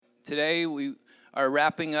Today we are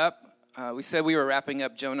wrapping up. We said we were wrapping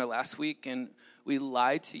up Jonah last week, and we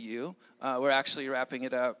lied to you. We're actually wrapping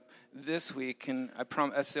it up this week, and I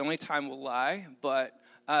promise that's the only time we'll lie. But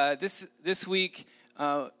this week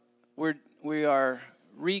we are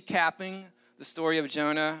recapping the story of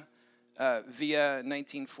Jonah via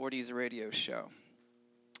 1940s radio show.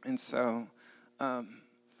 And so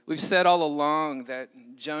we've said all along that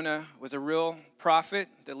Jonah was a real prophet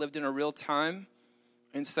that lived in a real time.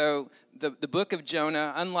 And so the book of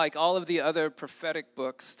Jonah, unlike all of the other prophetic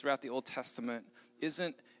books throughout the Old Testament,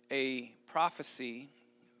 isn't a prophecy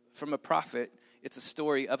from a prophet. It's a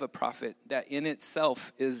story of a prophet that in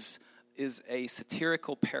itself is a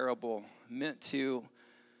satirical parable meant to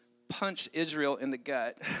punch Israel in the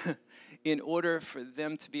gut in order for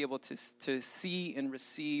them to be able to see and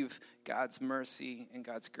receive God's mercy and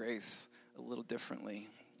God's grace a little differently.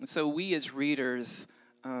 And so we as readers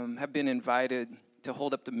have been invited to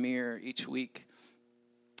hold up the mirror each week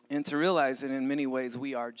and to realize that in many ways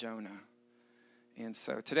we are Jonah. And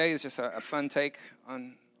so today is just a fun take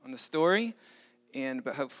on the story,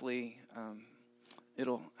 but hopefully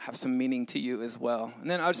it'll have some meaning to you as well. And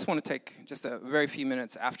then I just want to take just a very few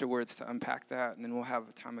minutes afterwards to unpack that, and then we'll have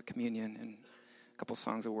a time of communion and a couple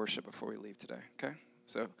songs of worship before we leave today, okay?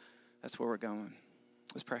 So that's where we're going.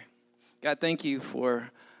 Let's pray. God, thank you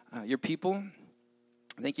for your people.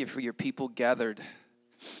 Thank you for your people gathered.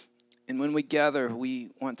 And when we gather, we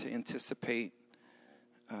want to anticipate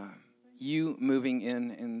you moving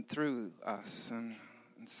in and through us. And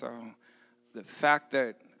so the fact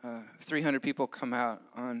that 300 people come out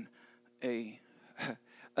on a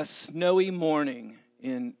snowy morning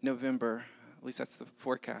in November, at least that's the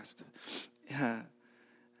forecast,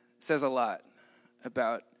 says a lot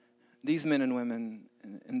about these men and women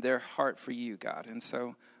and their heart for you, God. And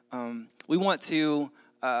so we want to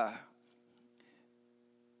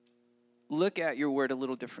look at your word a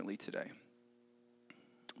little differently today.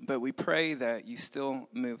 But we pray that you still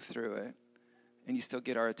move through it and you still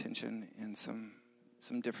get our attention in some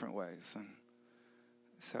different ways. And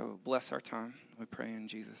so bless our time. We pray in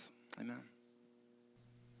Jesus. Amen.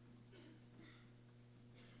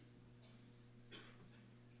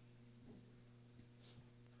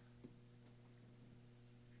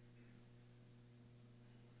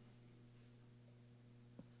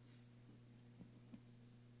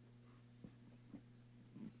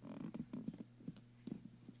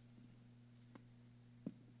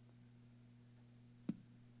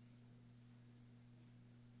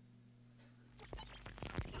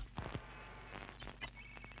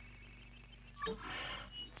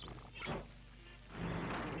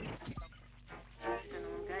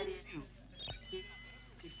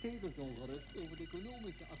 Ongerust over de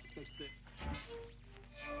economische aspecten.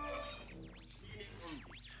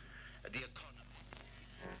 The economy.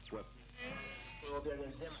 What?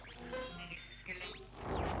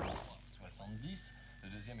 70, le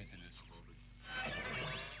deuxième était le...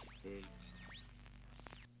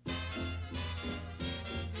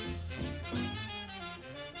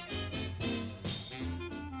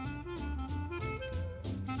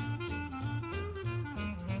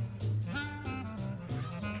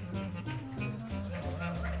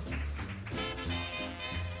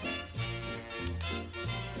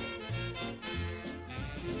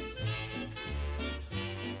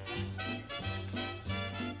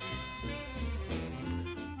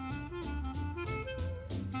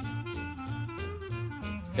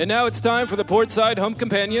 And now it's time for the Portside Home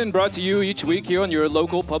Companion, brought to you each week here on your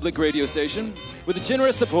local public radio station, with the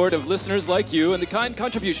generous support of listeners like you and the kind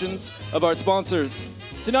contributions of our sponsors.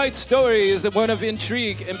 Tonight's story is one of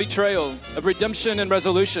intrigue and betrayal, of redemption and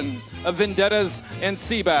resolution, of vendettas and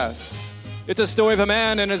sea bass. It's a story of a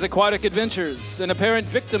man and his aquatic adventures, an apparent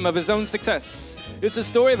victim of his own success. It's the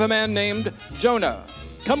story of a man named Jonah.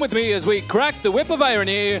 Come with me as we crack the whip of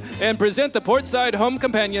irony and present the Portside Home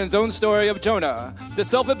Companion's own story of Jonah, the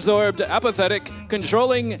self-absorbed, apathetic,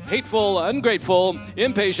 controlling, hateful, ungrateful,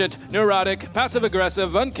 impatient, neurotic,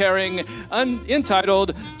 passive-aggressive, uncaring,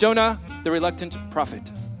 entitled Jonah, the reluctant prophet.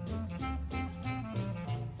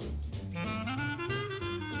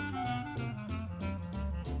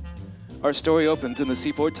 Our story opens in the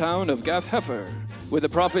seaport town of Gath Hepher, where the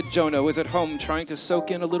prophet Jonah was at home trying to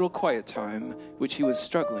soak in a little quiet time, which he was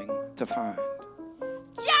struggling to find.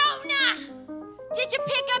 Jonah! Did you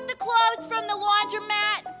pick up the clothes from the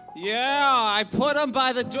laundromat? Yeah, I put them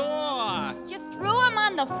by the door. You threw them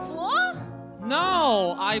on the floor?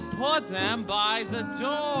 No, I put them by the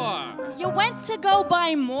door. You went to go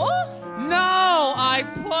buy more? No, I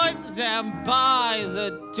put them by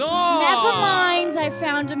the door. Never mind, I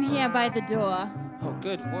found them here by the door. Oh,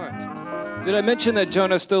 good work. Did I mention that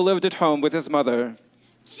Jonah still lived at home with his mother?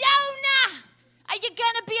 Jonah! Are you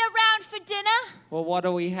gonna be around for dinner? Well, what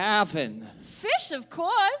are we having? Fish, of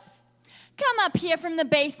course. Come up here from the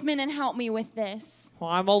basement and help me with this. Well,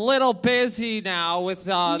 I'm a little busy now with,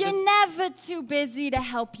 You're never too busy to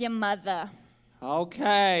help your mother.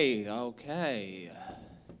 Okay.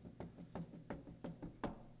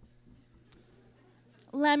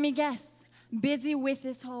 Let me guess. Busy with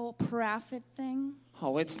this whole prophet thing?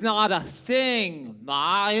 Oh, it's not a thing,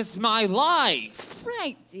 Ma. It's my life.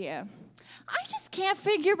 Right, dear. I just can't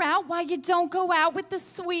figure out why you don't go out with the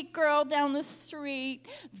sweet girl down the street,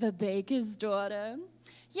 the baker's daughter.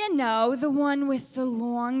 You know, the one with the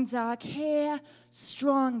long, dark hair,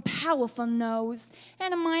 strong, powerful nose,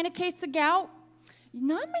 and a minor case of gout.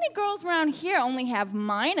 Not many girls around here only have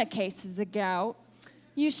minor cases of gout.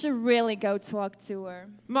 You should really go talk to her.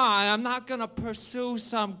 Ma, I'm not gonna pursue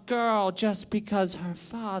some girl just because her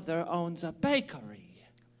father owns a bakery.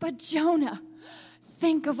 But Jonah,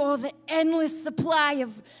 think of all the endless supply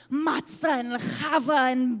of matzah and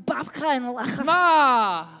chava and babka and lacha.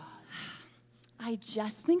 Ma! I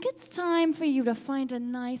just think it's time for you to find a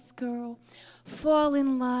nice girl, fall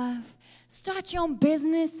in love, start your own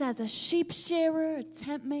business as a sheep shearer, a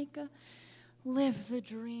tent maker, live the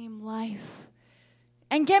dream life,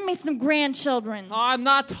 and get me some grandchildren. Oh, I'm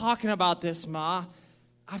not talking about this, Ma.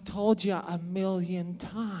 I've told you 1,000,000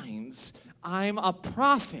 times. I'm a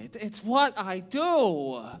prophet. It's what I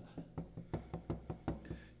do.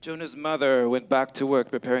 Jonah's mother went back to work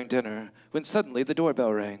preparing dinner when suddenly the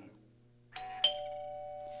doorbell rang.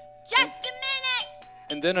 Just a minute!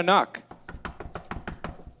 And then a knock.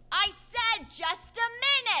 I said just a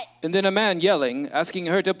minute! And then a man yelling, asking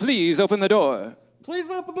her to please open the door. Please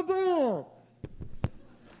open the door.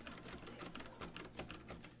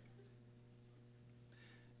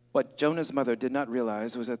 What Jonah's mother did not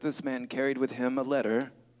realize was that this man carried with him a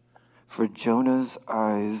letter for Jonah's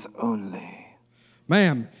eyes only.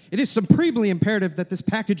 Ma'am, it is supremely imperative that this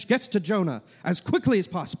package gets to Jonah as quickly as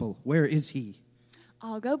possible. Where is he?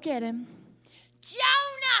 I'll go get him.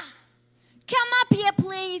 Jonah! Come up here,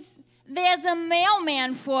 please. There's a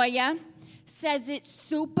mailman for you. Says it's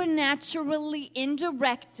supernaturally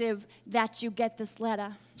indirective that you get this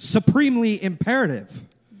letter. Supremely imperative.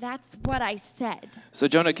 That's what I said. So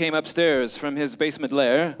Jonah came upstairs from his basement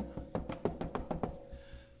lair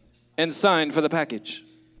and signed for the package.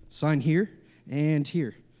 Sign here and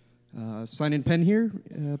here. Sign in pen here,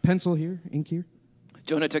 pencil here, ink here.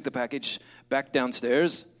 Jonah took the package back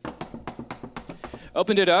downstairs,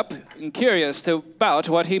 opened it up, and curious about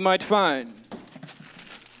what he might find.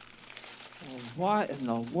 What in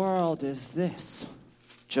the world is this?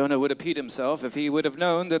 Jonah would have peed himself if he would have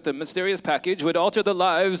known that the mysterious package would alter the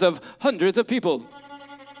lives of hundreds of people.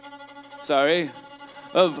 Sorry,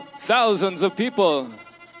 of thousands of people.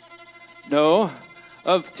 No,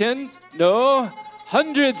 of tens, no,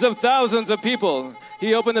 hundreds of thousands of people.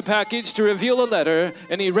 He opened the package to reveal a letter,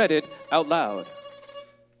 and he read it out loud.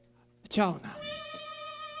 Jonah,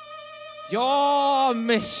 your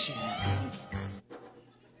mission.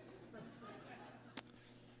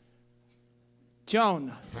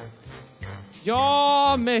 Jonah,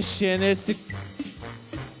 your mission is to...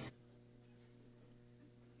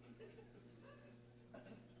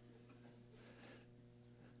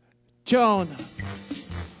 Jonah,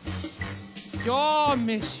 your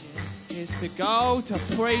mission is to go to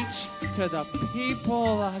preach to the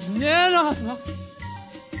people of Nineveh,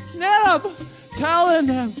 telling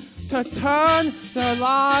them to turn their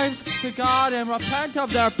lives to God and repent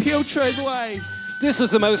of their putrid ways. This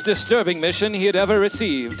was the most disturbing mission he had ever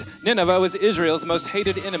received. Nineveh was Israel's most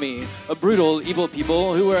hated enemy, a brutal, evil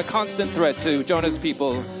people who were a constant threat to Jonah's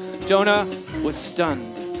people. Jonah was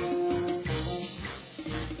stunned.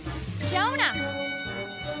 Jonah,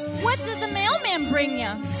 what did the mailman bring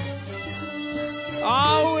you?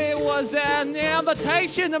 Oh, it was an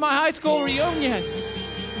invitation to my high school reunion.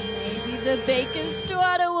 Maybe the baker's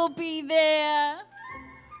daughter will be there.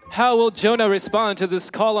 How will Jonah respond to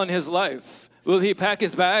this call on his life? Will he pack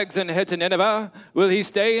his bags and head to Nineveh? Will he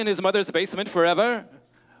stay in his mother's basement forever?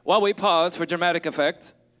 While we pause for dramatic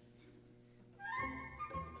effect,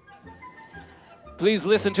 please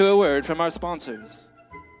listen to a word from our sponsors.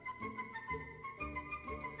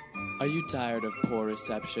 Are you tired of poor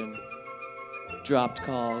reception, dropped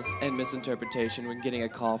calls, and misinterpretation when getting a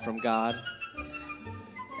call from God?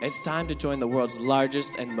 It's time to join the world's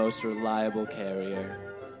largest and most reliable carrier.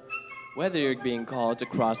 Whether you're being called to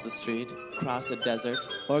cross the street, cross a desert,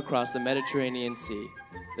 or cross the Mediterranean Sea,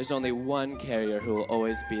 there's only one carrier who will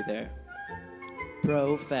always be there.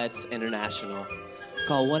 ProFeds International.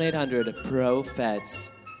 Call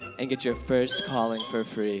 1-800-PRO-FEDS and get your first calling for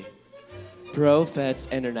free. Prophets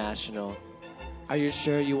International. Are you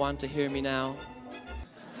sure you want to hear me now?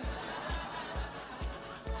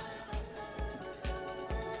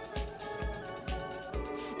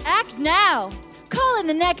 Act now. Call in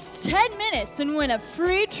the next 10 minutes and win a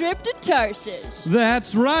free trip to Tarshish.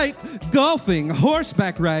 That's right. Golfing,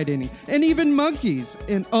 horseback riding, and even monkeys.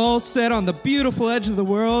 And all set on the beautiful edge of the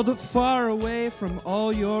world, far away from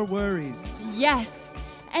all your worries. Yes.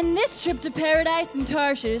 And this trip to paradise in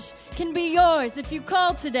Tarshish can be yours if you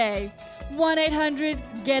call today.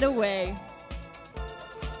 1-800-GET-AWAY.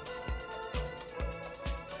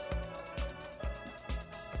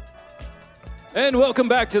 And welcome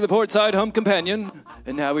back to the Portside Home Companion.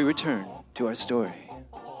 And now we return to our story.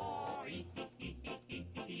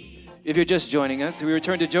 If you're just joining us, we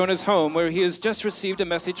return to Jonah's home where he has just received a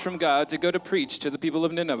message from God to go to preach to the people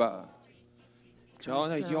of Nineveh.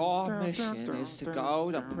 Jonah, your mission is to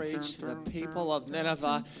go to preach to the people of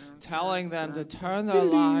Nineveh, telling them to turn their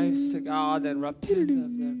lives to God and repent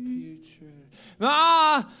of their future.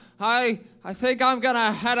 I think I'm going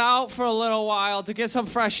to head out for a little while to get some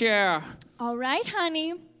fresh air. All right,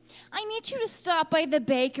 honey. I need you to stop by the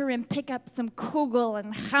baker and pick up some kugel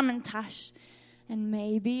and hamantash and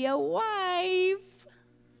maybe a wife.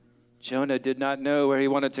 Jonah did not know where he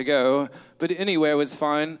wanted to go, but anywhere was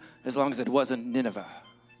fine as long as it wasn't Nineveh.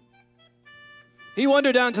 He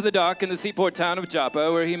wandered down to the dock in the seaport town of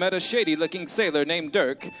Joppa, where he met a shady-looking sailor named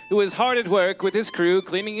Dirk, who was hard at work with his crew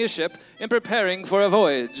cleaning his ship and preparing for a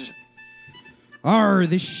voyage.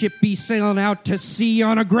 This ship be sailing out to sea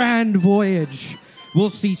on a grand voyage. We'll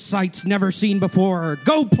see sights never seen before,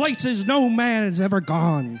 go places no man has ever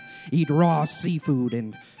gone, eat raw seafood,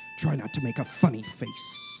 and try not to make a funny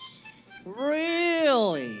face.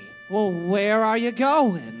 Really? Well, where are you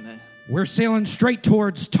going? We're sailing straight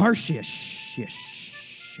towards Tarshish.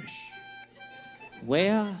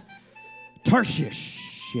 Where?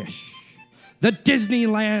 Tarshish. The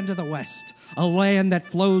Disneyland of the West. A land that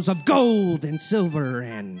flows of gold and silver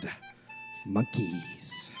and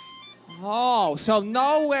monkeys. Oh, so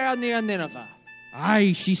nowhere near Nineveh.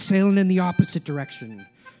 Aye, she's sailing in the opposite direction.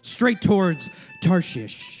 Straight towards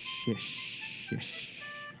Tarshish.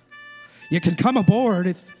 You can come aboard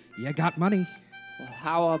if you got money. Well,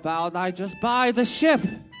 how about I just buy the ship?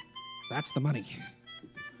 That's the money.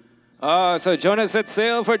 So Jonah set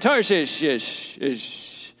sail for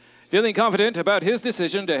Tarshish. Feeling confident about his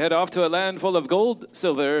decision to head off to a land full of gold,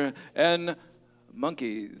 silver, and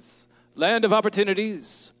monkeys. Land of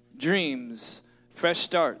opportunities, dreams, fresh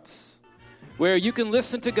starts. Where you can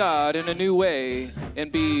listen to God in a new way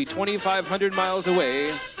and be 2,500 miles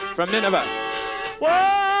away from Nineveh.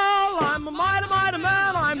 Well, I'm a mighty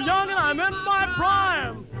man. I'm young and I'm in my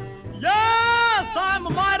prime. Yes, I'm a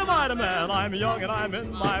mighty man. I'm young and I'm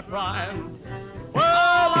in my prime. Well,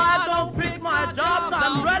 I don't pick my jobs.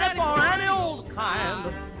 I'm ready for any old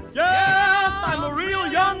kind. Yes, I'm a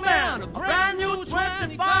real young man, a brand new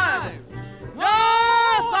 25.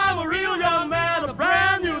 Yes, I'm a real young man, a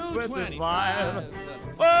brand new 25.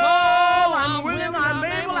 Oh, I'm willing, I'm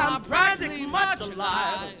able, I'm practically much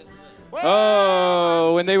alive.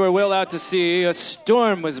 Oh, when they were well out to sea, a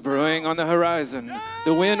storm was brewing on the horizon.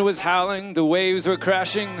 The wind was howling, the waves were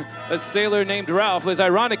crashing. A sailor named Ralph was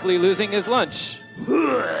ironically losing his lunch.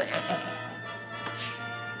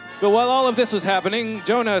 But while all of this was happening,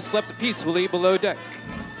 Jonah slept peacefully below deck.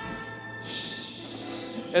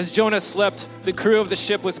 As Jonah slept, the crew of the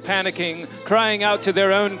ship was panicking, crying out to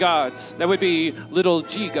their own gods. That would be little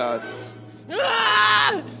G gods.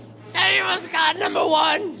 Save us, God number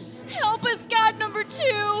 1! Help us, God number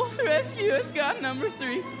 2. Rescue us, God number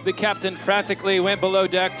 3. The captain frantically went below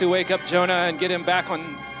deck to wake up Jonah and get him back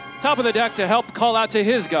on top of the deck to help call out to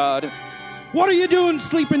his God. What are you doing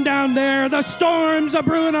sleeping down there? The storms are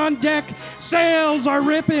brewing on deck. Sails are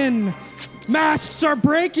ripping. Masts are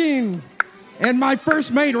breaking. And my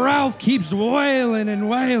first mate, Ralph, keeps wailing and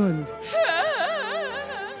wailing.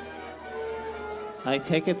 I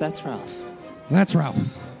take it that's Ralph. That's Ralph.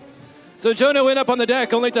 So Jonah went up on the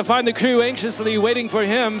deck only to find the crew anxiously waiting for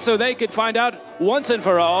him so they could find out once and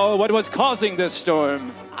for all what was causing this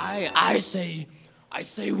storm. I say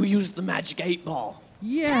we use the magic 8-ball.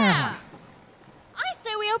 Yeah. I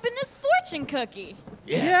say we open this fortune cookie.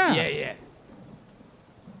 Yeah.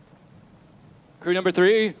 Crew number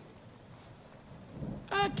 3.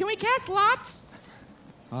 Can we cast lots?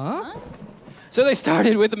 Huh? So they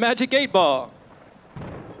started with the magic 8-ball.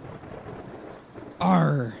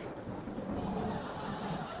 R.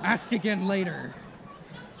 Ask again later.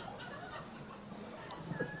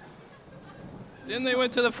 Then they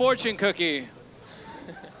went to the fortune cookie.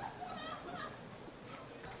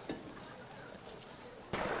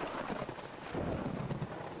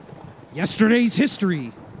 Yesterday's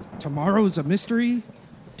history. Tomorrow's a mystery.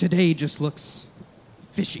 Today just looks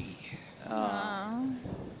fishy.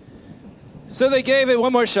 So they gave it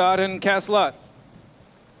one more shot and cast lots.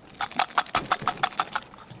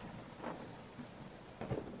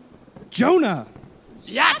 Jonah!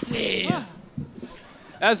 Yahtzee!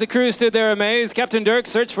 As the crew stood there amazed, Captain Dirk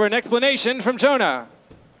searched for an explanation from Jonah.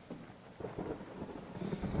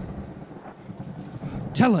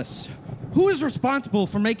 Tell us, who is responsible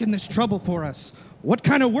for making this trouble for us? What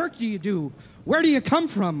kind of work do you do? Where do you come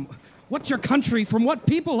from? What's your country? From what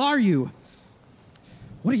people are you?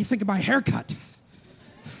 What do you think of my haircut?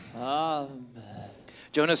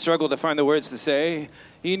 Jonah struggled to find the words to say.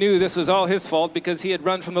 He knew this was all his fault because he had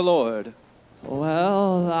run from the Lord.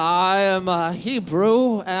 Well, I am a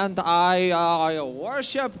Hebrew, and I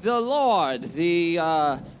worship the Lord, the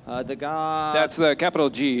God. That's the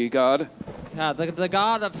capital G, God. Yeah, the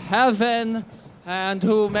God of heaven, and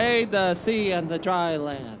who made the sea and the dry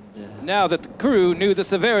land. Now that the crew knew the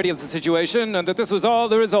severity of the situation and that this was all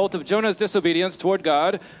the result of Jonah's disobedience toward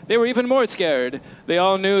God, they were even more scared. They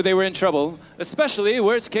all knew they were in trouble, especially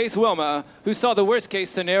worst-case Wilma, who saw the worst-case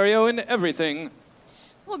scenario in everything.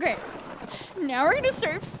 Well, great. Now we're gonna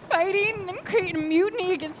start fighting and create a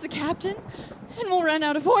mutiny against the captain, and we'll run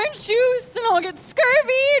out of orange juice, and I'll get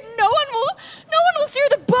scurvy, and no one will steer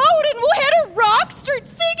the boat, and we'll hit a rock, start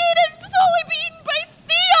singing, and slowly be eaten by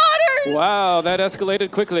sea otters. Wow, that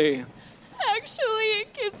escalated quickly. Actually,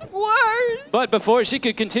 it gets worse. But before she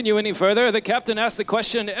could continue any further, the captain asked the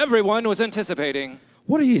question everyone was anticipating.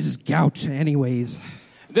 What is gout, anyways?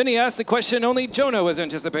 Then he asked the question only Jonah was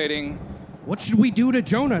anticipating. What should we do to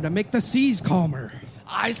Jonah to make the seas calmer?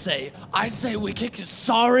 I say we kick his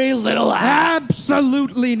sorry little ass.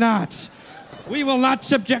 Absolutely not. We will not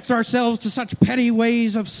subject ourselves to such petty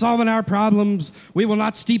ways of solving our problems. We will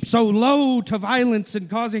not stoop so low to violence and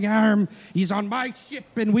causing harm. He's on my ship,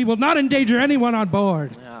 and we will not endanger anyone on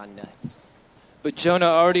board. Ah, nuts. But Jonah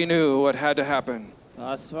already knew what had to happen.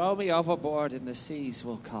 Throw me overboard, and the seas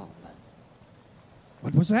will calm.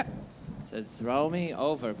 What was that? Said, throw me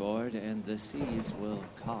overboard, and the seas will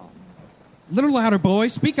calm. Little louder, boy.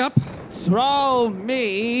 Speak up. Throw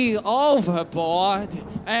me overboard,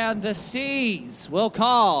 and the seas will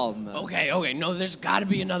calm. Okay, no, there's gotta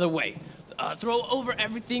be another way. Throw over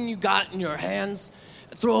everything you got in your hands.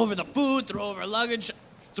 Throw over the food, throw over luggage,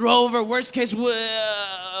 throw over, worst case,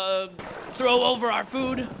 throw over our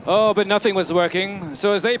food. Oh, but nothing was working.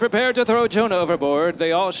 So as they prepared to throw Jonah overboard,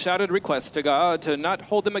 they all shouted requests to God to not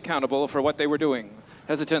hold them accountable for what they were doing.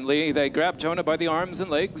 Hesitantly, they grabbed Jonah by the arms and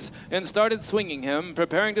legs and started swinging him,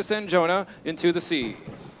 preparing to send Jonah into the sea.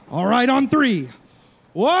 All right, on 3.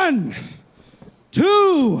 1,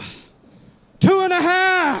 2,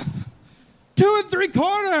 2.5, 2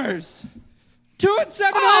 3/4, 2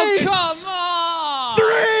 7/8. Oh, come on!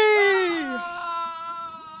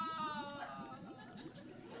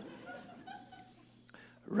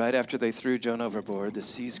 3! Right after they threw Jonah overboard, the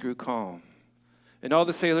seas grew calm, and all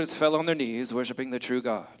the sailors fell on their knees, worshiping the true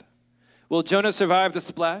God. Will Jonah survive the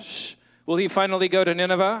splash? Will he finally go to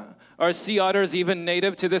Nineveh? Are sea otters even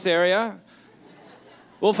native to this area?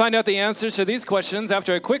 We'll find out the answers to these questions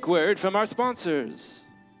after a quick word from our sponsors.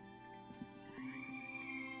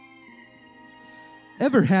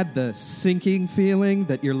 Ever had the sinking feeling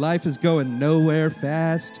that your life is going nowhere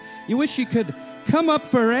fast? You wish you could come up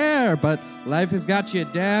for air, but life has got you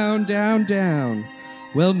down, down, down.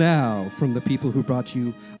 Well, now, from the people who brought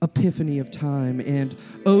you Epiphany of Time and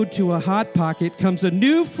Ode to a Hot Pocket comes a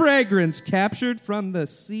new fragrance captured from the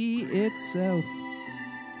sea itself.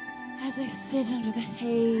 As I sit under the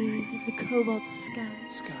haze of the cobalt sky,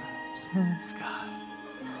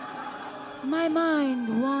 my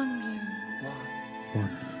mind wanders.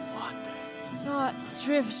 Thoughts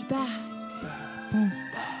drift back.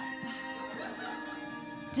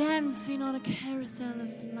 Dancing on a carousel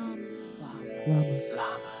of llamas.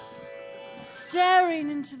 Staring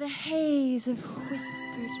into the haze of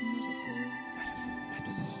whispered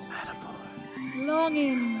metaphors.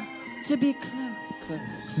 Longing to be close.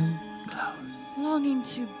 Longing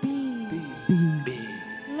to be.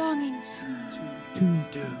 Longing to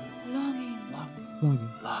do. Longing.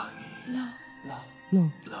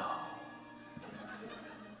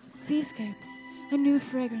 Seascapes, a new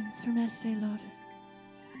fragrance from Estee Lauder.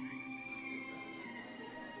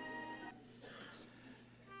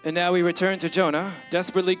 And now we return to Jonah,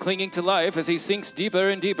 desperately clinging to life as he sinks deeper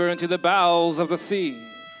and deeper into the bowels of the sea.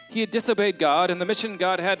 He had disobeyed God and the mission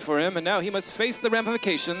God had for him, and now he must face the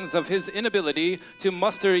ramifications of his inability to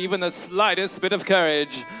muster even the slightest bit of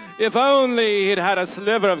courage. If only he'd had a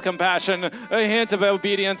sliver of compassion, a hint of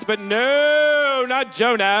obedience, but no! no, not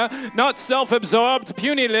Jonah. Not self-absorbed,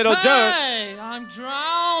 puny little Jonah. Hey, I'm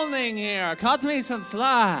drowning here. Cut me some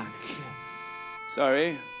slack.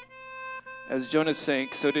 Sorry. As Jonah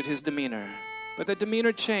sank, so did his demeanor. But the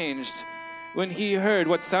demeanor changed when he heard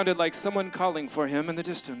what sounded like someone calling for him in the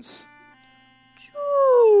distance.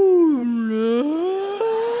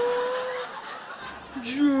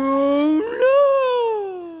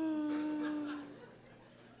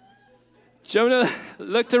 Jonah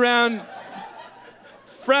looked around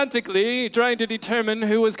frantically, trying to determine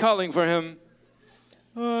who was calling for him.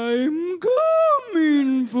 I'm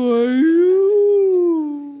coming for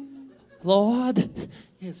you. Lord,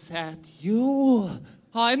 is that you?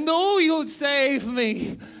 I know you'd save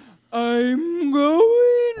me. I'm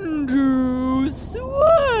going to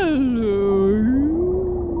swallow you.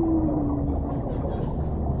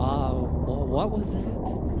 What was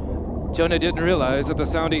that? Jonah didn't realize that the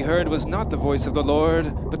sound he heard was not the voice of the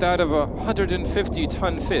Lord, but that of a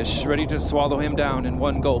 150-ton fish ready to swallow him down in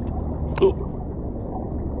one gulp.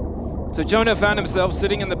 So Jonah found himself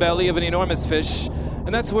sitting in the belly of an enormous fish,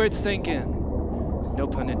 and that's where it sank in. No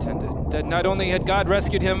pun intended. That not only had God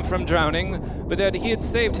rescued him from drowning, but that he had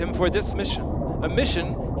saved him for this mission. A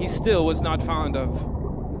mission he still was not fond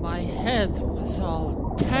of. My head was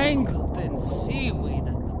all tangled in seaweed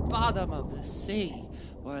at the bottom of the sea,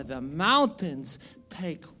 where the mountains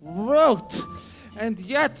take root. And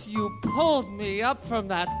yet you pulled me up from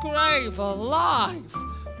that grave alive.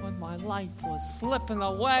 When my life was slipping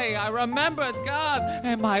away, I remembered God,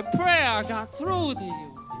 and my prayer got through to you.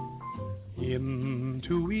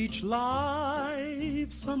 Into each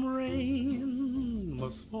life some rain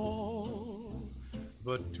must fall,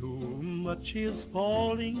 but too much is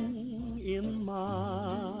falling in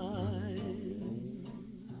mine.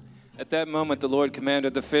 At that moment, the Lord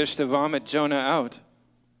commanded the fish to vomit Jonah out.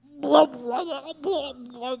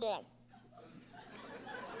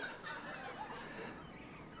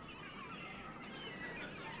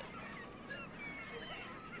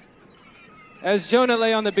 As Jonah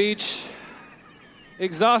lay on the beach,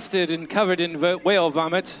 exhausted and covered in whale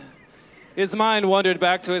vomit, his mind wandered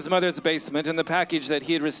back to his mother's basement and the package that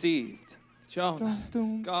he had received. Jonah,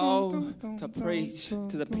 go to preach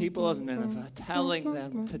to the people of Nineveh, telling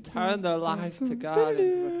them to turn their lives to God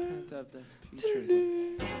and repent of their future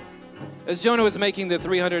deeds. As Jonah was making the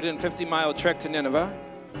 350-mile trek to Nineveh,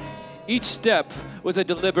 each step was a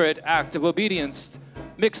deliberate act of obedience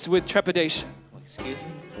mixed with trepidation. Excuse me?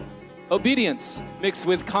 Obedience mixed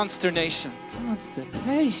with consternation.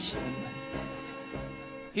 Constipation.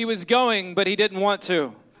 He was going, but he didn't want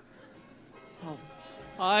to.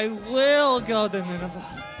 I will go to Nineveh.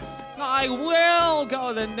 I will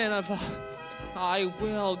go to Nineveh. I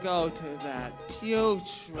will go to that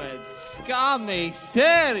putrid, scummy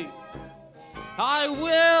city. I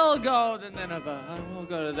will go to Nineveh. I will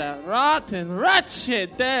go to that rotten,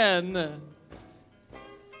 wretched den.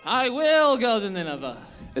 I will go to Nineveh.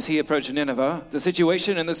 As he approached Nineveh, the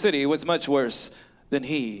situation in the city was much worse than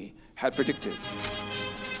he had predicted.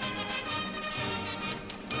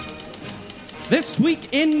 This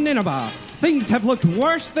week in Nineveh, things have looked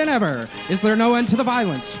worse than ever. Is there no end to the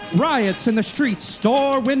violence? Riots in the streets,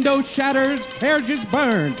 store windows shattered, carriages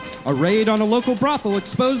burned. A raid on a local brothel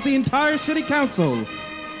exposed the entire city council.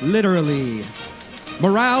 Literally.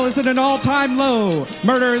 Morale is at an all-time low.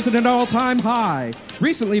 Murder is at an all-time high.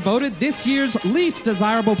 Recently voted this year's least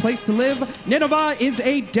desirable place to live, Nineveh is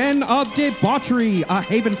a den of debauchery, a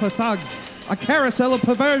haven for thugs, a carousel of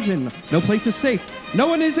perversion. No place is safe. No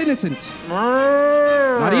one is innocent.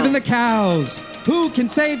 Not even the cows. Who can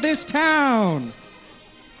save this town?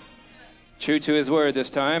 True to his word this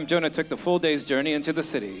time, Jonah took the full day's journey into the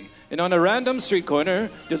city and on a random street corner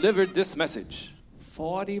delivered this message.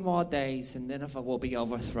 40 more days and Nineveh will be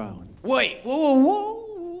overthrown. Wait,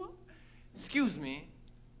 whoa. Excuse me.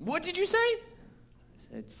 What did you say? I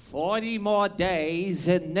said 40 more days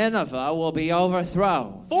and Nineveh will be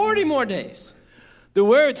overthrown. 40 more days. The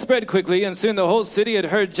word spread quickly, and soon the whole city had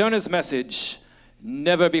heard Jonah's message.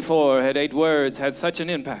 Never before had 8 words had such an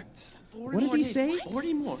impact. What did he say?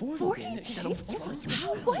 40 more. 40 days?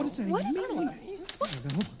 What does that mean?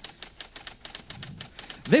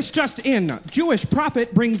 This just in, Jewish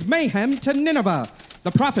prophet brings mayhem to Nineveh.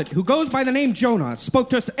 The prophet, who goes by the name Jonah, spoke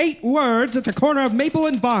just 8 words at the corner of Maple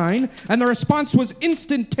and Vine, and the response was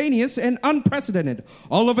instantaneous and unprecedented.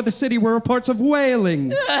 All over the city were reports of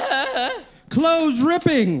wailing, clothes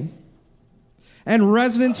ripping, and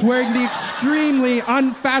residents wearing the extremely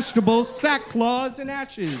unfashionable sackcloths and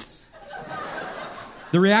ashes.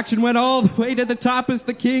 The reaction went all the way to the top as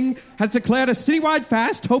the king has declared a citywide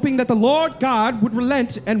fast, hoping that the Lord God would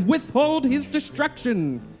relent and withhold his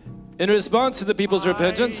destruction. In response to the people's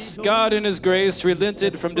repentance, God in his grace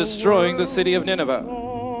relented from destroying the city of Nineveh.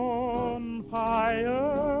 On fire.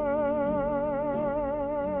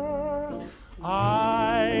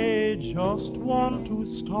 I just want to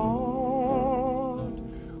start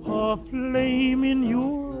a flame in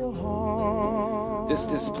your heart. This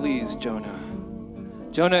displeased Jonah.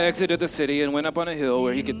 Jonah exited the city and went up on a hill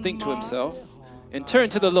where he could think to himself and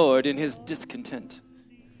turned to the Lord in his discontent.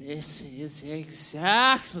 This is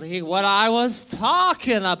exactly what I was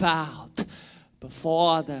talking about.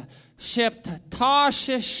 Before the ship to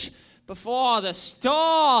Tarshish, before the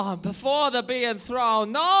storm, before the being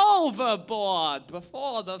thrown overboard,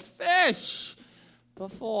 before the fish,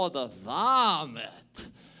 before the vomit,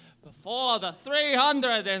 before the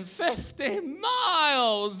 350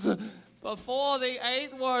 miles, before the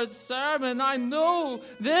 8-word sermon, I knew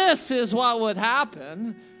this is what would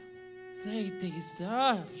happen. They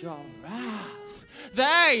deserve your wrath.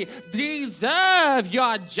 They deserve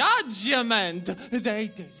your judgment. They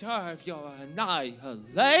deserve your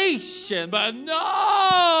annihilation. But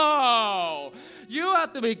no! You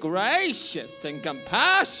have to be gracious and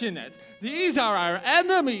compassionate. These are our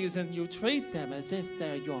enemies, and you treat them as if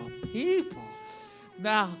they're your people.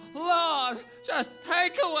 Now, Lord, just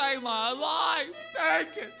take away my life.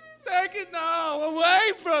 Take it. Take it now,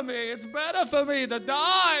 away from me. It's better for me to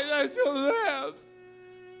die than to live.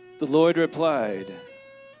 The Lord replied,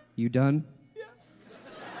 You done? Yeah.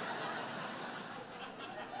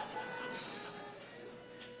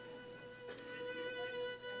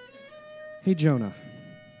 Hey, Jonah.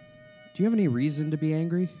 Do you have any reason to be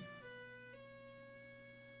angry?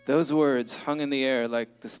 Those words hung in the air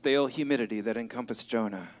like the stale humidity that encompassed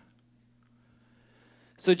Jonah.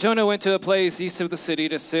 So Jonah went to a place east of the city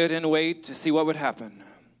to sit and wait to see what would happen.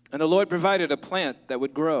 And the Lord provided a plant that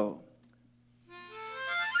would grow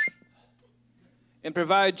and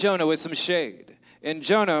provide Jonah with some shade. And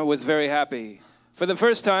Jonah was very happy. For the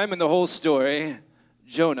first time in the whole story,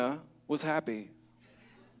 Jonah was happy.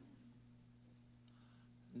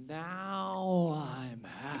 Now I'm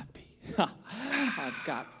happy. I've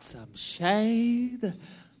got some shade.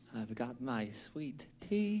 I've got my sweet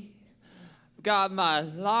tea. Got my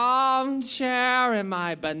lawn chair and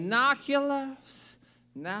my binoculars.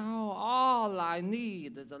 Now all I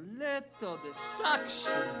need is a little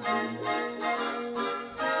distraction.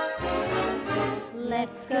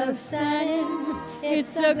 Let's go sunning, it's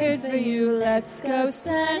so good for you. Let's go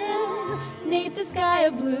sunning, neath the sky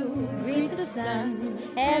of blue. Greet the sun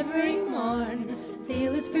every morn.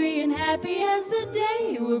 Feel as free and happy as the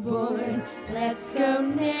day you were born. Let's go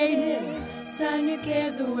native, sun your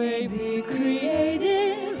cares away. Be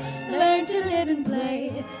creative, learn to live and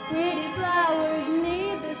play. Pretty flowers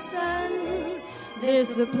need the sun.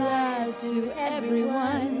 This applies to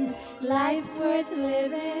everyone. Life's worth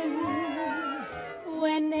living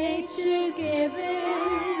when nature's giving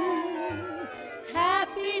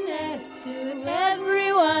happiness to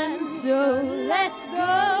everyone. So let's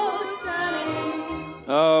go sunning.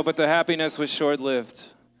 Oh, but the happiness was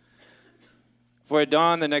short-lived. For at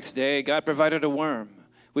dawn the next day, God provided a worm,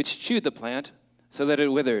 which chewed the plant so that it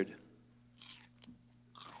withered.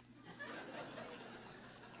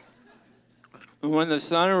 And when the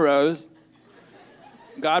sun arose,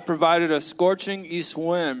 God provided a scorching east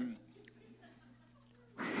wind.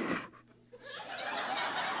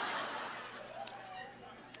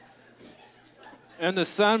 And the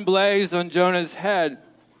sun blazed on Jonah's head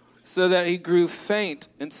so that he grew faint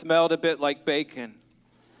and smelled a bit like bacon.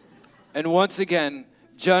 And once again,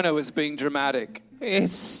 Jonah was being dramatic.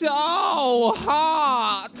 It's so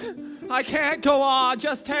hot. I can't go on.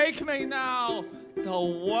 Just take me now. The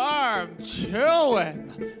worm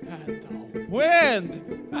chewing, and the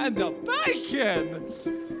wind, and the bacon.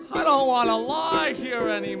 I don't want to lie here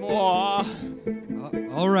anymore.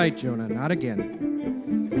 All right, Jonah, not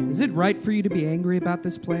again. Is it right for you to be angry about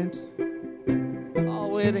this plant?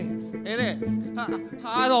 Oh, it is. It is.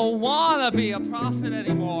 I don't want to be a prophet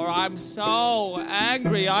anymore. I'm so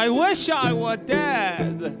angry. I wish I were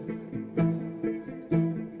dead.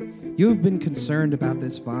 You have been concerned about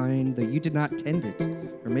this vine, though you did not tend it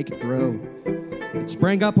or make it grow. It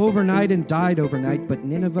sprang up overnight and died overnight, but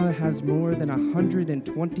Nineveh has more than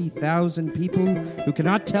 120,000 people who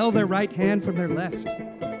cannot tell their right hand from their left.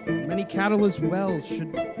 Many cattle as well.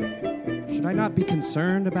 Should I not be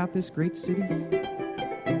concerned about this great city?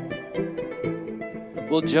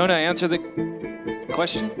 Will Jonah answer the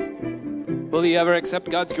question? Will he ever accept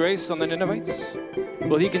God's grace on the Ninevites?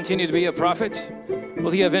 Will he continue to be a prophet?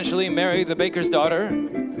 Will he eventually marry the baker's daughter?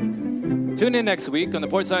 Tune in next week on the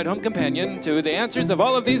Portside Home Companion to the answers of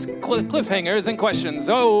all of these cliffhangers and questions.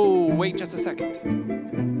 Oh, wait just a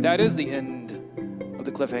second. That is the end of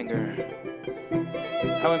the cliffhanger.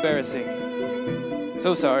 How embarrassing.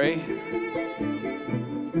 So sorry.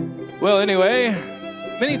 Well, anyway,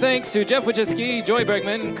 many thanks to Jeff Wojcicki, Joy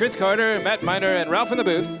Bergman, Chris Carter, Matt Miner, and Ralph in the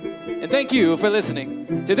booth. And thank you for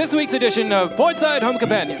listening to this week's edition of Portside Home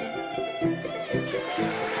Companion.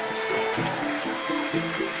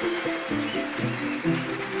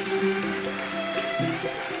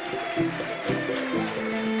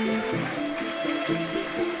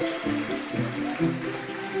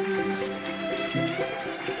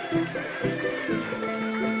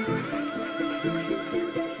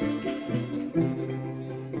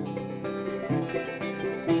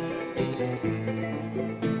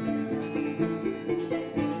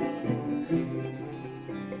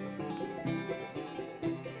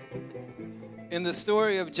 And the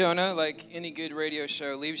story of Jonah, like any good radio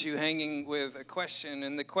show, leaves you hanging with a question.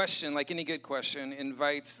 And the question, like any good question,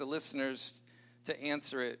 invites the listeners to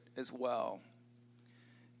answer it as well.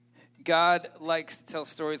 God likes to tell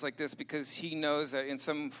stories like this because he knows that in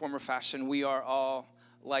some form or fashion we are all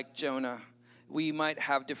like Jonah. We might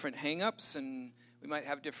have different hang-ups and we might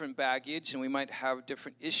have different baggage and we might have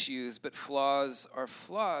different issues, but flaws are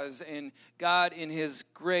flaws. And God, in his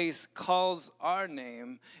grace, calls our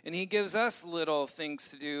name, and he gives us little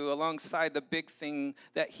things to do alongside the big thing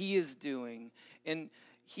that he is doing. And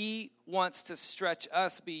he wants to stretch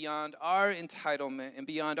us beyond our entitlement and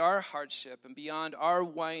beyond our hardship and beyond our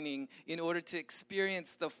whining in order to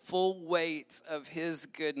experience the full weight of his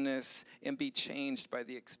goodness and be changed by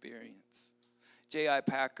the experience. J.I.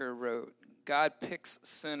 Packer wrote, God picks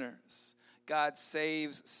sinners. God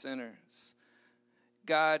saves sinners.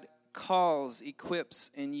 God calls, equips,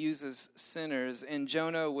 and uses sinners. And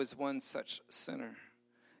Jonah was one such sinner.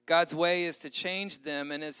 God's way is to change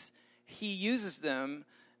them, and as he uses them,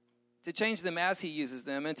 to change them as he uses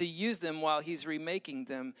them, and to use them while he's remaking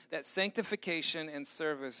them, that sanctification and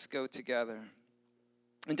service go together.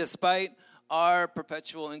 And despite our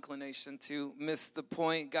perpetual inclination to miss the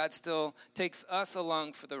point, God still takes us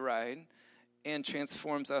along for the ride and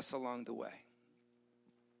transforms us along the way.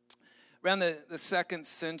 Around the 2nd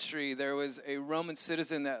century, there was a Roman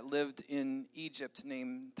citizen that lived in Egypt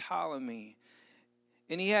named Ptolemy.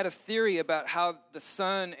 And he had a theory about how the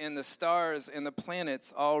sun and the stars and the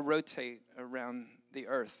planets all rotate around the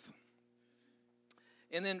earth.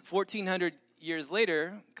 And then 1,400 years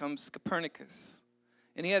later comes Copernicus.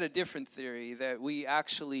 And he had a different theory that we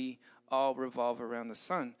actually all revolve around the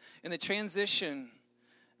sun. And the transition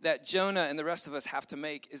that Jonah and the rest of us have to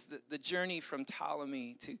make is the journey from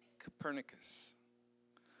Ptolemy to Copernicus.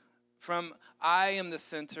 From I am the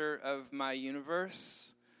center of my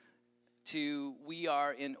universe to we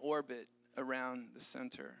are in orbit around the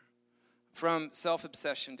center. From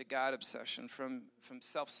self-obsession to God-obsession. From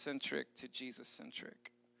self-centric to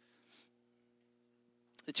Jesus-centric.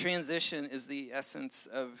 The transition is the essence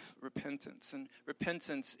of repentance. And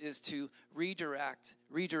repentance is to redirect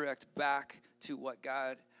back to what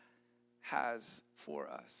God has for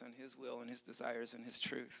us and his will and his desires and his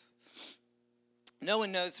truth. No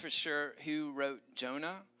one knows for sure who wrote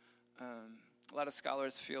Jonah. A lot of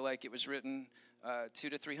scholars feel like it was written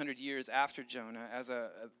 200 to 300 years after Jonah as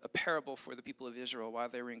a parable for the people of Israel while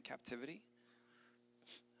they were in captivity.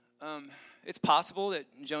 It's possible that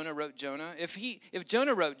Jonah wrote Jonah. If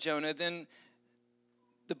Jonah wrote Jonah, then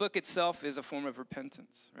the book itself is a form of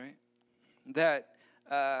repentance, right? That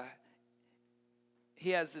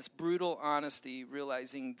he has this brutal honesty,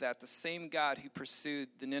 realizing that the same God who pursued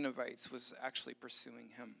the Ninevites was actually pursuing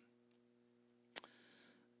him.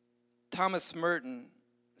 Thomas Merton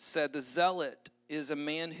said, "The zealot is a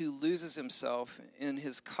man who loses himself in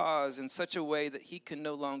his cause in such a way that he can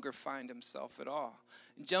no longer find himself at all."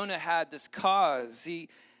 Jonah had this cause.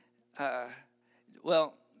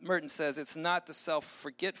 Merton says it's not the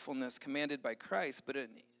self-forgetfulness commanded by Christ, but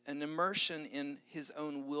an immersion in his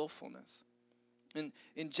own willfulness. And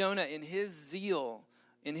in Jonah, in his zeal,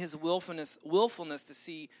 in his willfulness to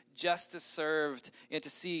see justice served and to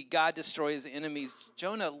see God destroy his enemies,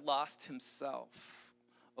 Jonah lost himself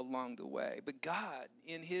along the way. But God,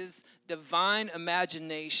 in his divine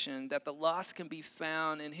imagination that the lost can be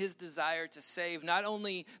found, in his desire to save not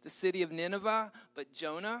only the city of Nineveh, but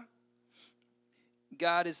Jonah,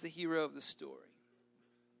 God is the hero of the story.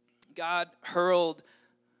 God hurled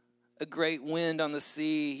a great wind on the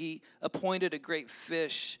sea. He appointed a great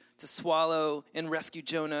fish to swallow and rescue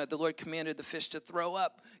Jonah. The Lord commanded the fish to throw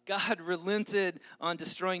up. God relented on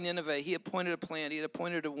destroying Nineveh. He appointed a plant. He had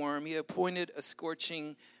appointed a worm. He appointed a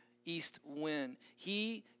scorching east wind.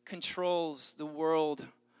 He controls the world.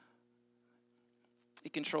 He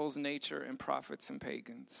controls nature and prophets and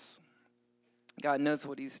pagans. God knows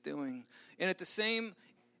what he's doing. And at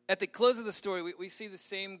the close of the story, we see the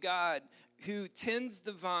same God who tends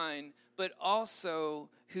the vine, but also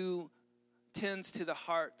who tends to the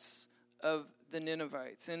hearts of the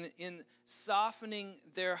Ninevites. And in softening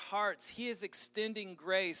their hearts, he is extending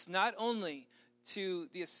grace not only to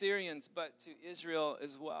the Assyrians, but to Israel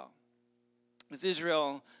as well. As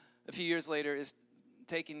Israel, a few years later, is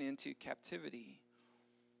taken into captivity.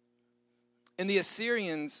 And the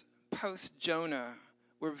Assyrians post-Jonah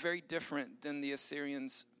were very different than the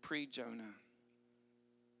Assyrians pre-Jonah.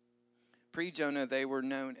 Pre-Jonah, they were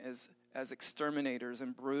known as exterminators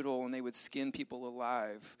and brutal, and they would skin people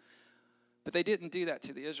alive. But they didn't do that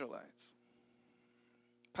to the Israelites.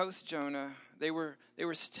 Post-Jonah, they were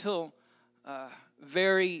still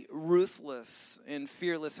very ruthless and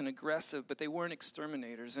fearless and aggressive, but they weren't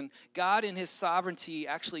exterminators. And God in his sovereignty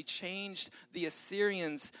actually changed the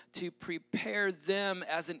Assyrians to prepare them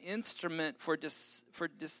as an instrument for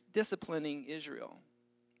disciplining Israel.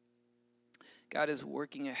 God is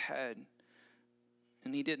working ahead,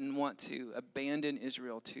 and he didn't want to abandon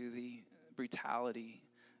Israel to the brutality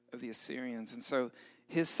of the Assyrians. And so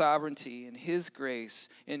his sovereignty and his grace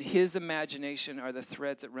and his imagination are the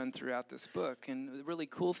threads that run throughout this book. And the really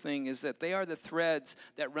cool thing is that they are the threads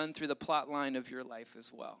that run through the plot line of your life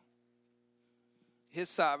as well. His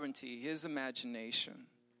sovereignty, his imagination,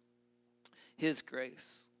 his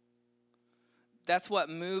grace. That's what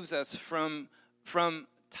moves us from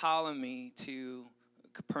Ptolemy to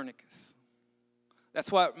Copernicus.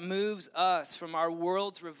 That's what moves us from our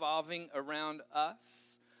worlds revolving around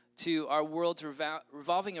us to our worlds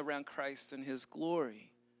revolving around Christ and his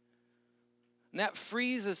glory. And that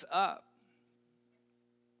frees us up,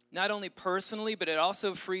 not only personally, but it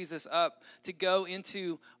also frees us up to go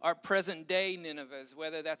into our present day Ninevehs,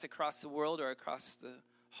 whether that's across the world or across the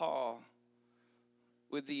hall,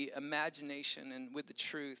 with the imagination and with the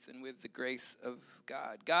truth and with the grace of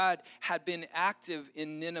God. God had been active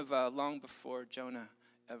in Nineveh long before Jonah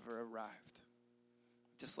ever arrived,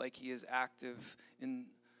 just like he is active in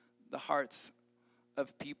the hearts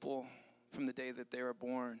of people from the day that they were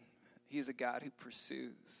born. He is a God who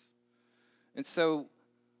pursues. And so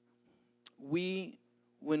when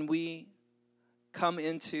we come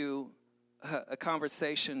into a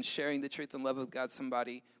conversation sharing the truth and love of God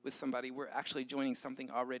with somebody, we're actually joining something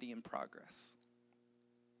already in progress.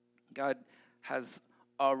 God has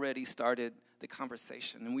already started the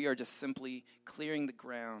conversation, and we are just simply clearing the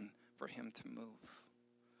ground for him to move.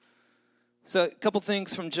 So a couple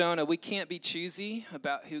things from Jonah. We can't be choosy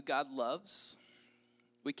about who God loves.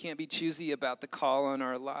 We can't be choosy about the call on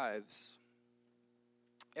our lives.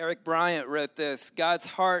 Eric Bryant wrote this: God's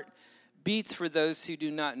heart beats for those who do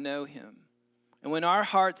not know him. And when our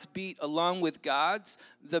hearts beat along with God's,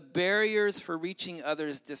 the barriers for reaching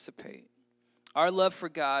others dissipate. Our love for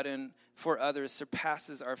God and for others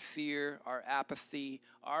surpasses our fear, our apathy,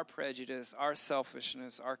 our prejudice, our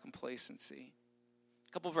selfishness, our complacency.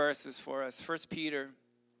 A couple verses for us. 1 Peter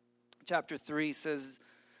chapter 3 says,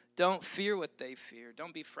 don't fear what they fear.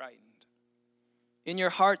 Don't be frightened. In your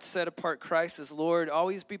heart set apart Christ as Lord.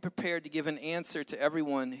 Always be prepared to give an answer to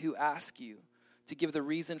everyone who asks you, to give the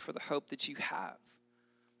reason for the hope that you have.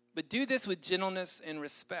 But do this with gentleness and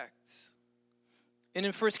respect. And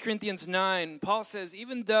in 1 Corinthians 9, Paul says,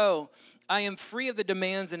 even though I am free of the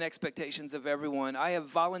demands and expectations of everyone, I have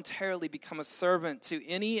voluntarily become a servant to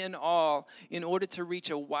any and all in order to reach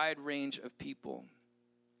a wide range of people.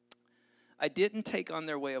 I didn't take on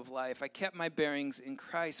their way of life. I kept my bearings in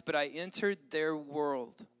Christ, but I entered their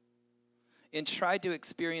world and tried to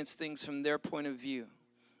experience things from their point of view.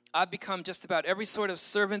 I've become just about every sort of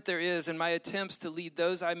servant there is in my attempts to lead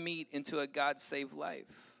those I meet into a God-saved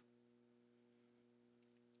life.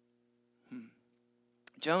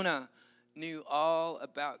 Jonah knew all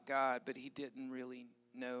about God, but he didn't really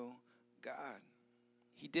know God.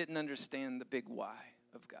 He didn't understand the big why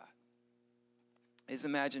of God. His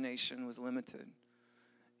imagination was limited.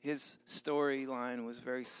 His storyline was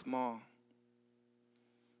very small.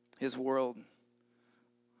 His world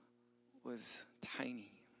was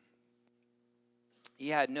tiny. He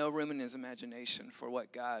had no room in his imagination for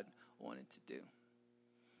what God wanted to do.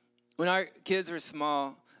 When our kids were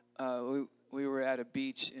small, we were at a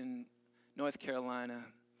beach in North Carolina.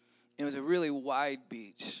 It was a really wide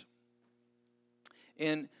beach.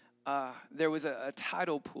 And there was a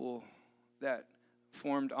tidal pool that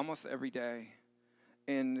formed almost every day.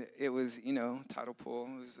 And it was, tidal pool.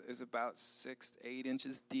 It was about 6 to 8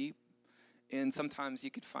 inches deep. And sometimes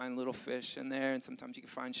you could find little fish in there, and sometimes you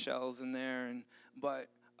could find shells in there. But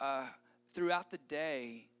throughout the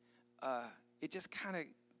day, it just kind of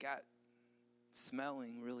got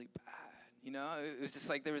smelling really bad. You know, it was just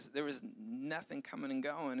like there was nothing coming and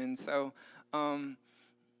going. And so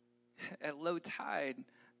at low tide,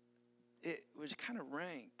 it was kind of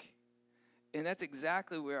rank. And that's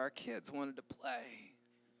exactly where our kids wanted to play.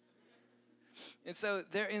 And so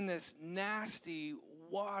they're in this nasty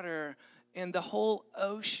water, and the whole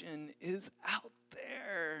ocean is out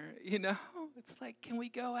there, you know? It's like, can we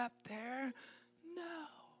go out there? No.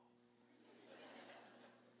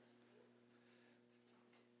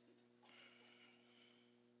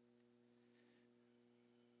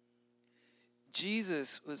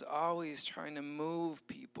 Jesus was always trying to move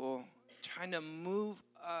people, trying to move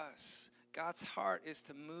us. God's heart is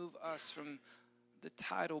to move us from the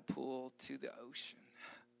tidal pool to the ocean,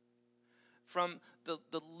 from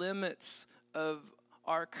the limits of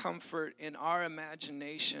our comfort and our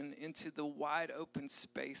imagination into the wide open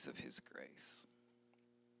space of his grace.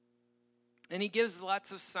 And he gives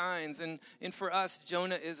lots of signs, and for us,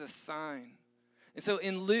 Jonah is a sign. And so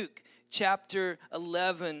in Luke chapter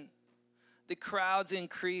 11, the crowds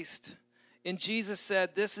increased, and Jesus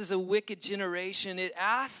said, "This is a wicked generation. It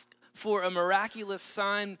asks for a miraculous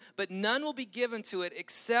sign, but none will be given to it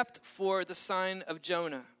except for the sign of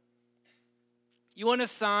Jonah." You want a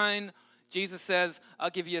sign? Jesus says, "I'll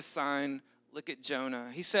give you a sign. Look at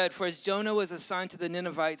Jonah." He said, "For as Jonah was a sign to the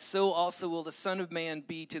Ninevites, so also will the Son of Man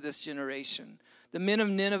be to this generation. The men of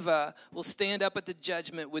Nineveh will stand up at the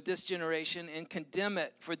judgment with this generation and condemn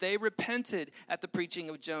it, for they repented at the preaching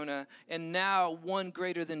of Jonah, and now one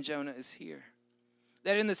greater than Jonah is here."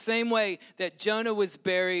 That in the same way that Jonah was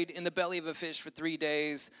buried in the belly of a fish for 3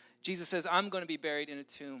 days, Jesus says, I'm going to be buried in a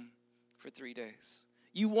tomb for 3 days.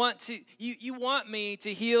 You want me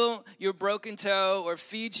to heal your broken toe or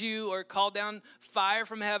feed you or call down fire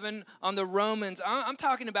from heaven on the Romans. I'm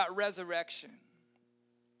talking about resurrection.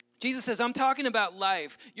 Jesus says, I'm talking about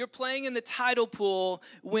life. You're playing in the tidal pool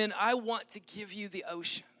when I want to give you the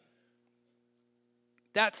ocean.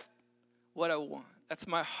 That's what I want. That's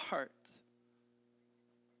my heart.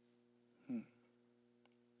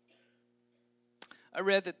 I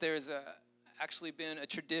read that there's actually been a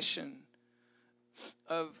tradition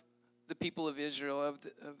of the people of Israel, of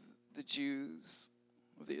the Jews,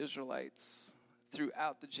 of the Israelites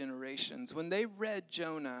throughout the generations. When they read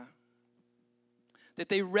Jonah, that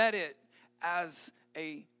they read it as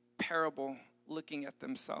a parable looking at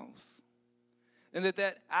themselves. And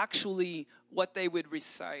that actually what they would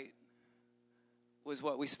recite was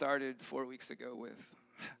what we started 4 weeks ago with.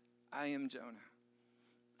 I am Jonah.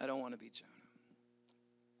 I don't want to be Jonah.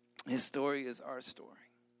 His story is our story.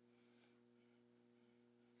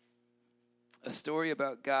 A story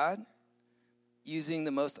about God using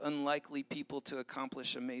the most unlikely people to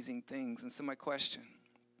accomplish amazing things. And so my question,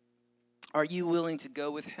 are you willing to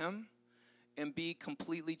go with him and be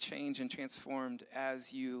completely changed and transformed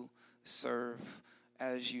as you serve,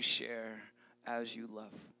 as you share, as you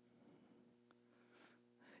love?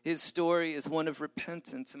 His story is one of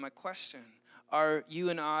repentance. And my question, are you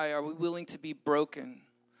and I, are we willing to be broken,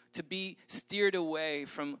 to be steered away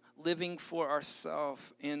from living for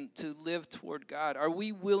ourselves and to live toward God? Are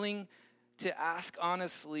we willing to ask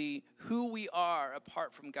honestly who we are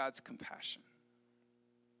apart from God's compassion?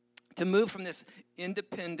 To move from this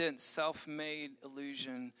independent, self-made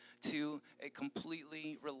illusion to a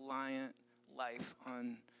completely reliant life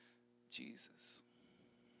on Jesus.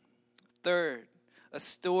 Third, a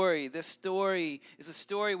story. This story is a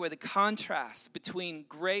story where the contrast between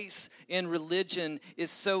grace and religion is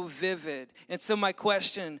so vivid. And so my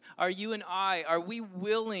question, are you and I, are we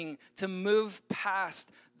willing to move past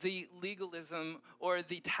the legalism or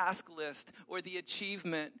the task list or the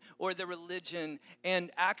achievement or the religion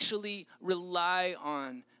and actually rely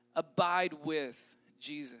on, abide with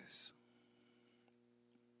Jesus?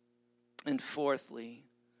 And fourthly,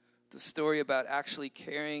 the story about actually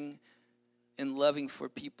caring and loving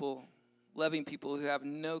people who have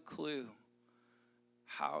no clue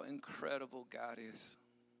how incredible God is.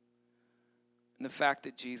 And the fact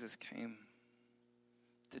that Jesus came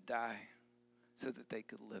to die so that they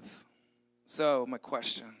could live. So my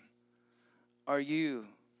question, are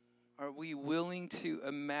we willing to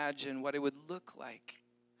imagine what it would look like,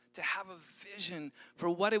 to have a vision for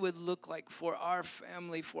what it would look like for our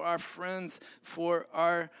family, for our friends, for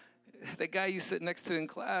the guy you sit next to in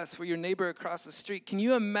class, for your neighbor across the street? Can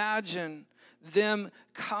you imagine them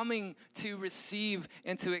coming to receive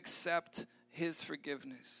and to accept his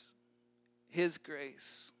forgiveness, his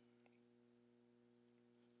grace?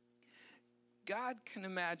 God can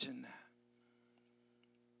imagine that.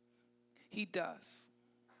 He does.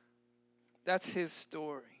 That's his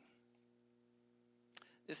story.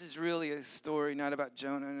 This is really a story not about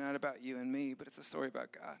Jonah, not about you and me, but it's a story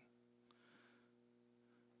about God.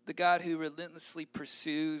 the God who relentlessly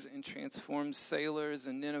pursues and transforms sailors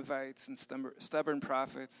and Ninevites and stubborn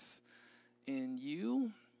prophets in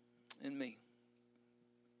you and me.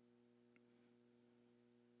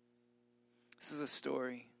 This is a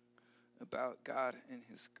story about God and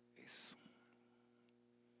his grace.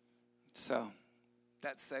 So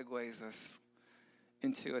that segues us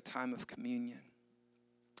into a time of communion.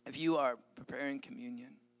 If you are preparing communion,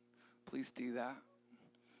 please do that.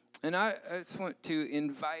 And I just want to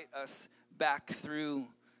invite us back through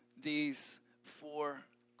these 4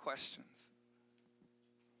 questions.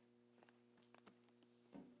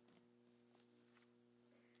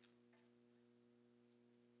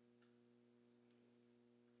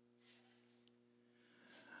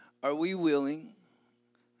 Are we willing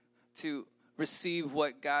to receive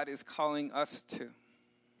what God is calling us to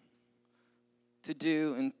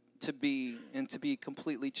do and to be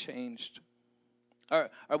completely changed?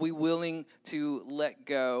 Are we willing to let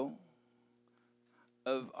go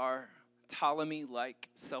of our Ptolemy-like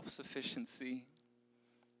self-sufficiency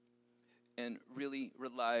and really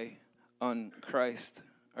rely on Christ?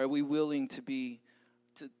 Are we willing to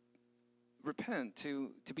repent,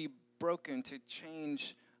 to be broken, to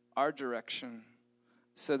change our direction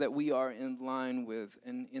so that we are in line with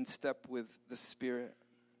and in step with the Spirit?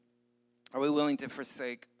 Are we willing to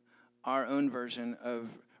forsake our own version of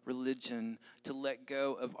religion, to let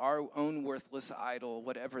go of our own worthless idol,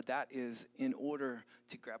 whatever that is, in order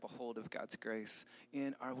to grab a hold of God's grace?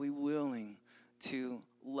 And are we willing to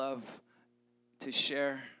love, to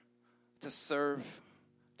share, to serve,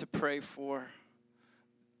 to pray for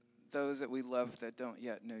those that we love that don't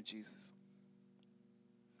yet know Jesus?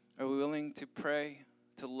 Are we willing to pray,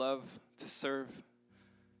 to love, to serve,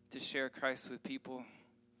 to share Christ with people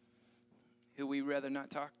who we rather not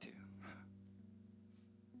talk to?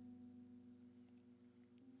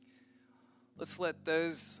 Let's let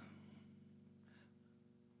those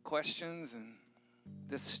questions and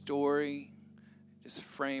this story just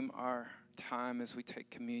frame our time as we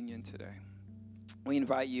take communion today. We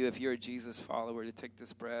invite you, if you're a Jesus follower, to take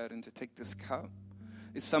this bread and to take this cup.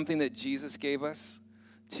 It's something that Jesus gave us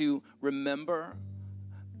to remember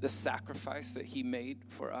the sacrifice that he made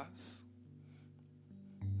for us,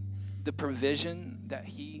 the provision that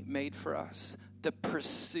he made for us, the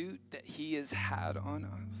pursuit that he has had on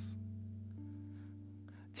us,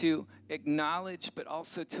 to acknowledge but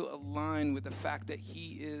also to align with the fact that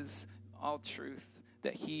he is all truth,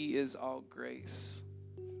 that he is all grace,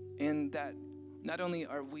 and that not only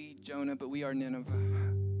are we Jonah, but we are Nineveh.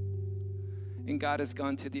 And God has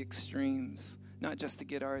gone to the extremes, not just to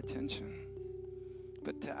get our attention,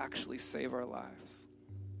 but to actually save our lives.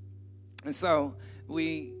 And so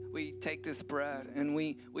we take this bread and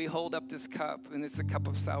we hold up this cup, and it's a cup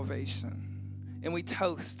of salvation. And we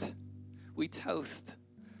toast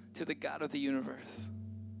to the God of the universe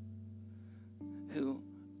who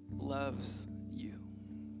loves you.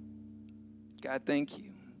 God, thank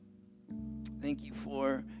you. Thank you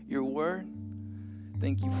for your word.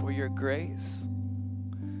 Thank you for your grace.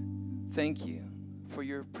 Thank you for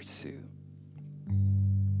your pursuit.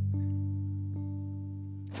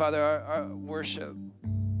 Father, our worship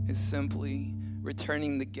is simply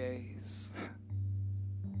returning the gaze.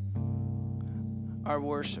 Our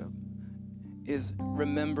worship is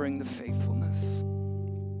remembering the faithfulness.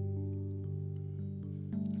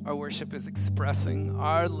 Our worship is expressing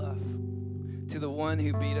our love to the one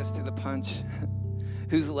who beat us to the punch,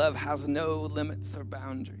 whose love has no limits or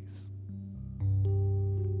boundaries.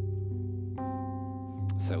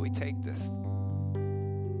 So we take this,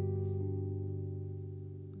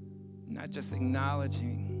 not just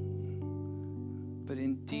acknowledging, but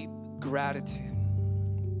in deep gratitude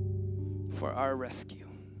for our rescue.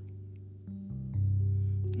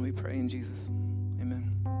 We pray in Jesus.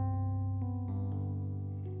 Amen.